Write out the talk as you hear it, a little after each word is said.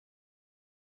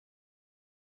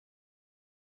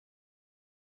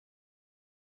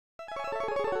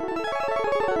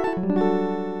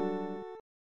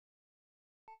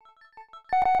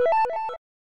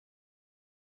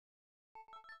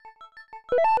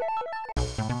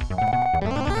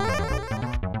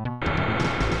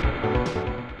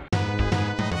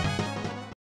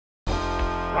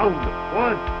Round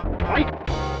one, fight!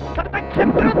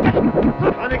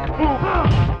 Sonic boom!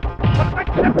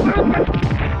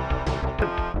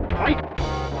 Fight!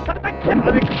 Sonic boom!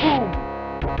 Sonic boom!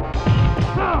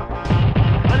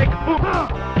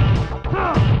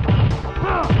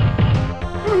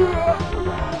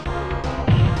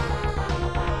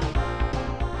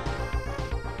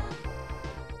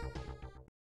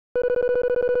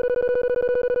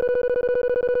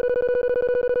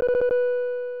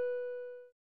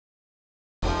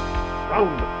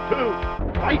 Round two,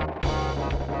 fight!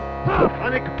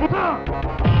 Sonic boom!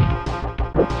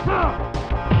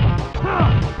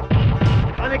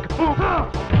 Sonic boom!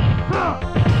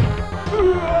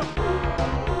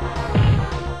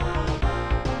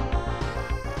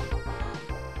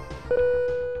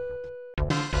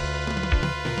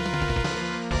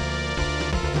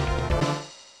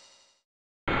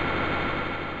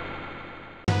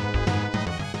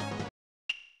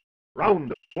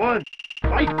 Round one,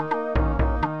 fight!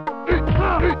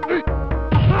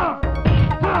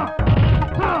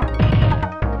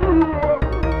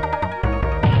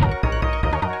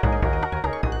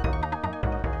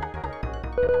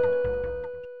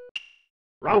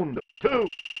 Round two,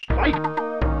 fight!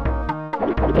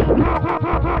 Sonic boom!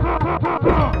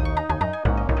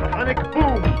 Sonic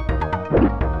boom!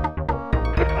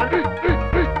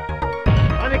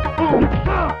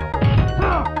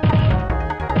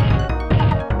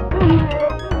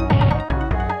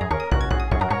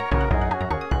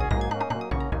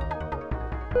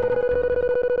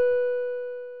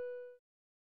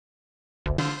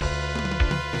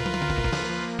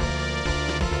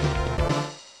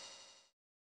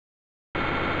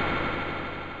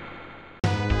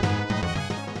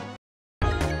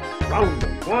 Round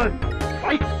one,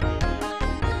 fight!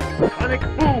 Sonic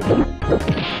boom!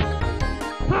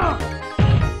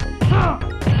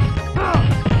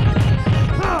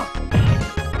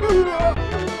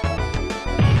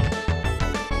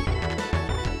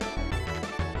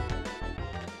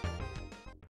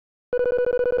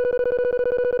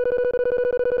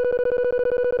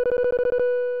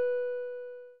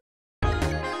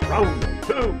 Round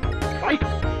two, fight!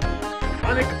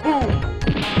 Sonic boom!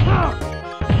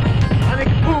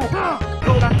 Sonic boom!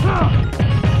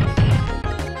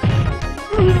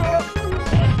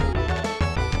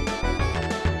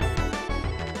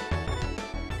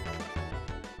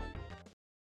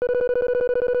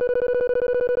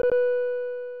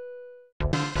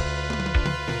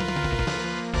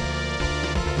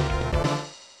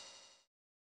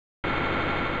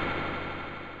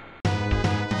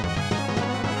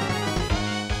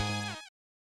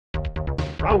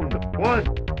 Round one,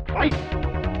 fight!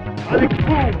 Sonic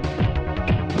boom!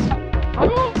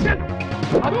 Hadouken!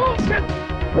 Hadouken!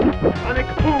 Sonic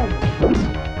boom!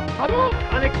 Sonic boom!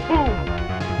 Sonic boom!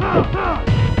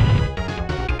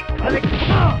 Sonic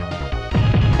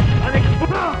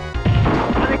boom!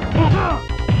 Sonic boom!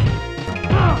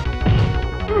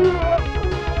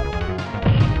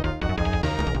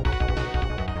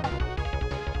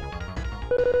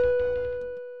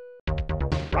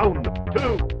 Round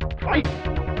two, fight!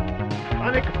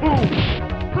 Sonic boom!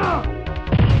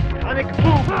 Sonic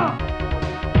boom!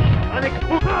 Sonic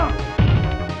boom!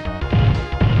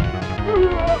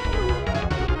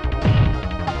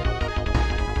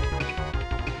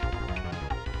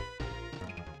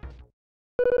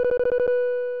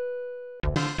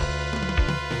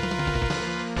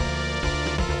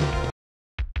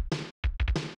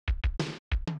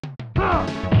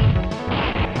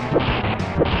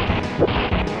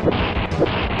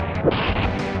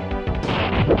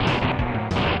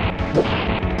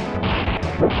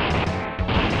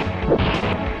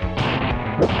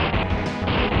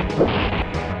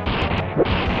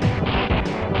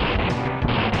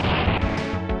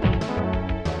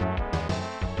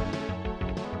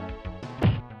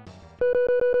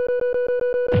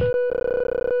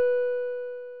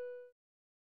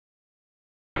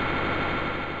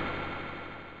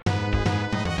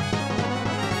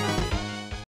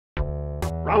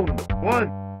 Round one,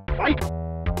 fight!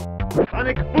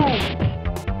 Sonic boom!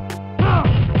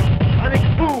 Sonic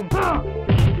boom!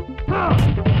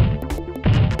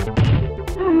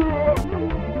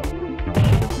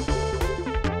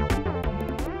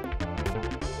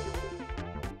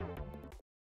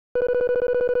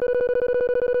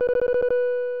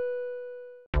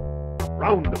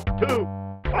 Round two,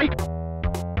 fight!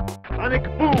 Sonic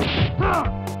boom!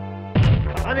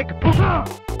 Sonic boom!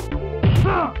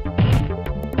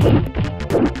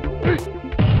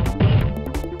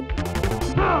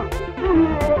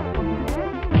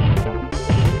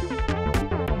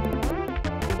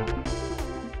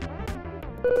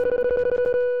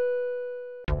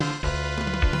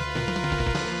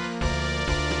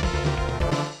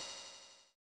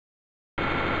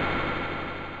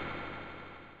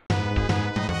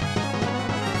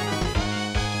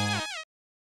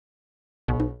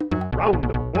 Round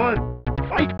one,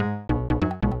 fight!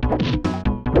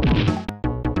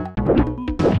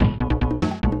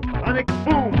 Sonic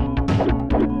boom!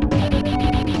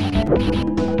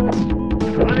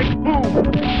 Sonic boom!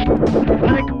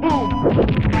 Sonic boom!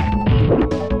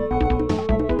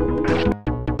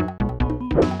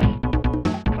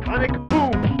 Sonic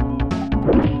boom!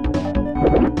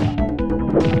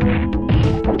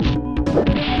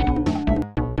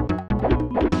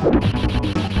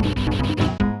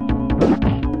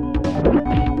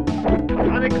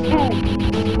 Sonic boom!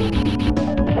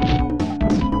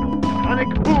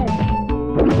 Sonic boom!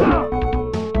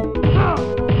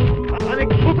 Sonic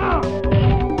boom!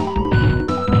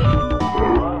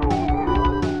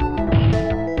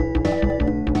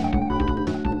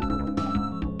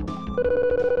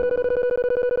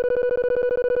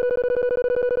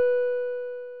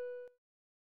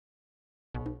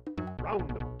 Round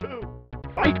two,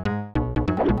 fight!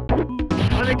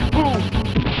 Sonic boom!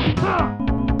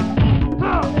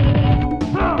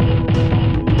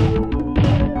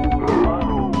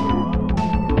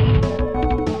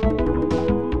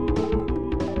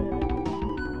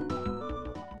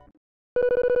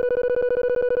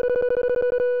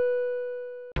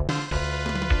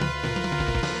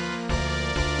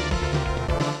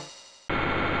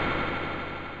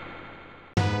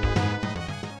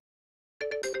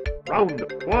 Round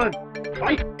one,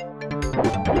 fight!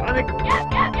 Sonic!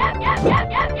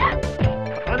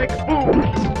 Sonic boom!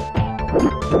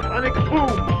 Sonic boom!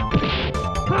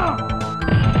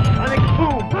 Sonic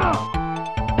boom!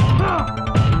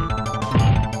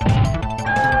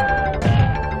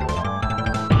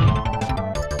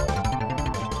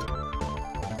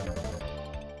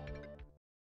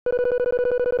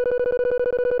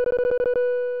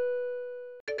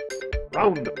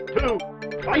 Round two,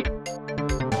 fight!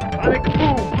 Sonic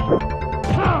boom!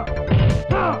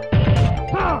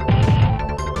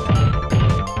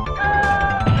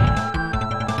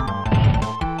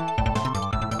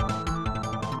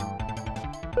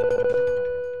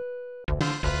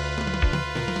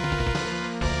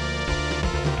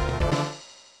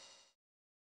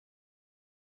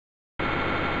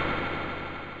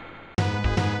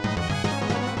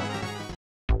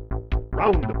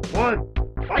 Round one,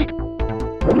 fight!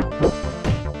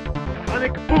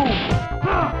 Sonic boom!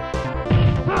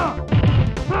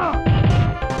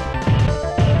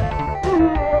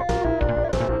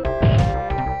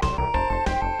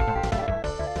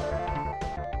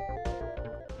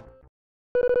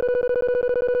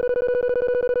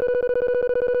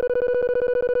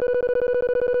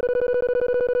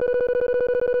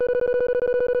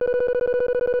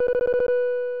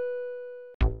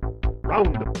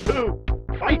 Round two,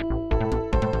 fight!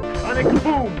 Sonic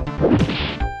boom!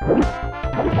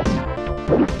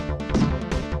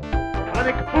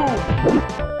 Sonic boom!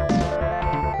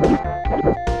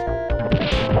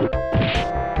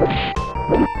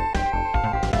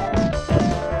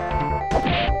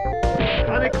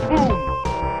 Sonic boom!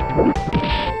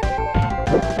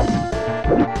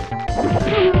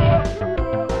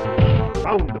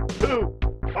 Round two,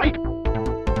 fight!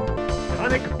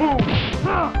 Sonic boom!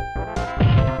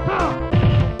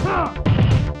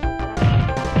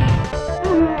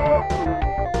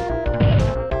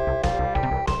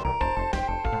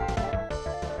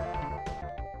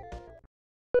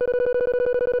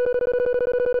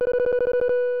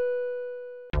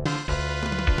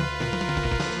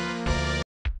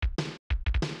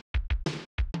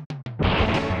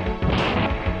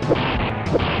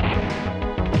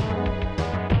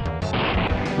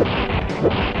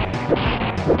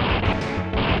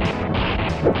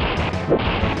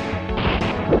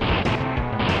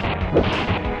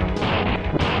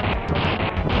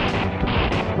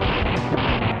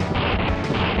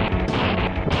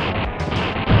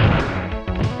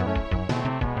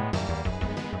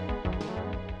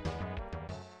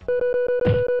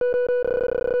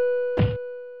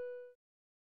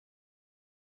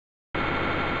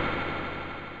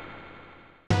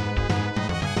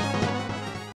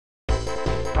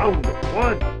 Round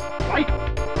one, fight!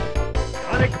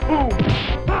 Sonic boom!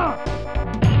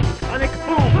 Sonic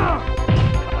boom!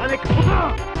 Sonic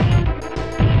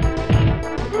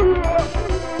boom!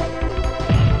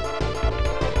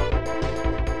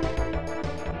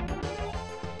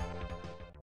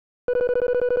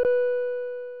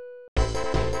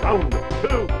 Round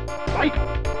 2, fight!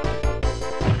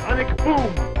 Sonic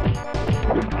boom!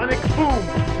 Sonic boom!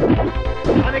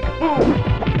 Sonic boom!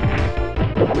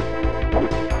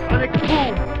 Sonic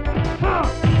boom! Ha!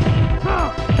 Ha!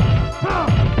 Ha!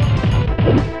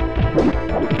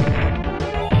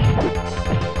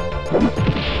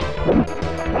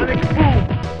 Sonic boom!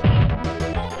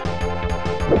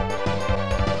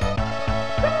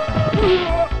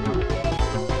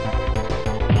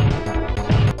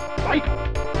 Fight!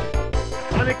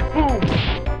 Sonic boom!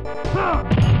 Ha!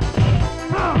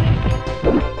 Ha!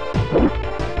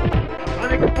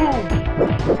 Sonic boom!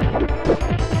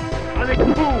 Sonic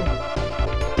boom!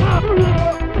 Ha!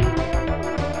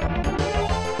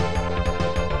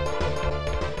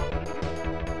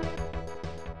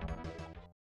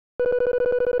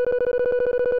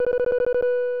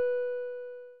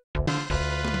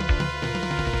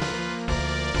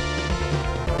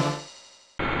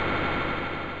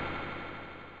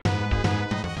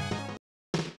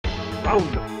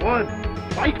 Round 1,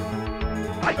 fight!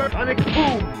 Tiger Sonic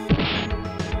boom!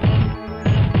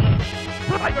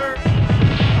 Tiger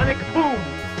Sonic boom!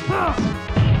 Ha!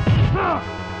 Ha!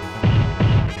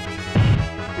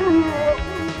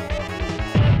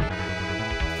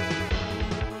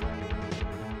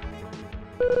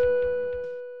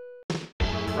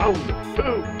 Round 2,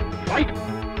 fight!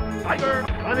 Tiger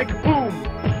Sonic boom!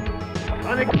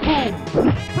 Sonic boom!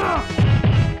 Ha!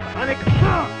 Sonic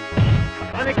ha!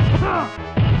 Sonic ha!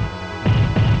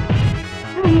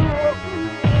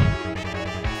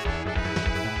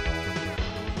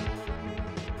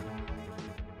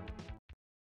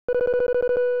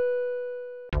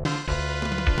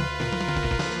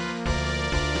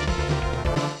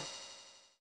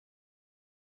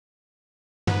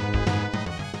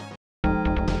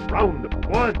 Round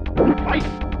 1, fight!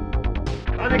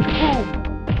 Sonic boom!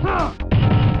 Ha!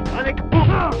 Sonic boom!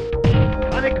 Ha!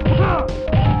 Sonic ha!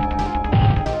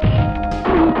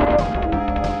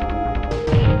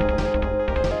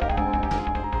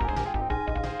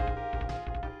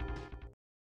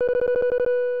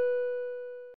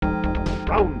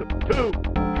 Round 2,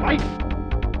 fight!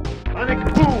 Sonic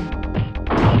boom!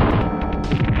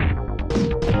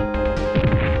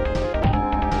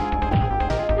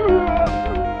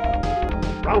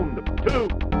 Round 2,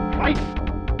 fight!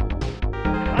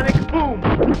 Sonic boom!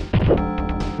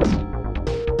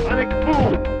 Sonic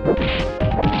boom!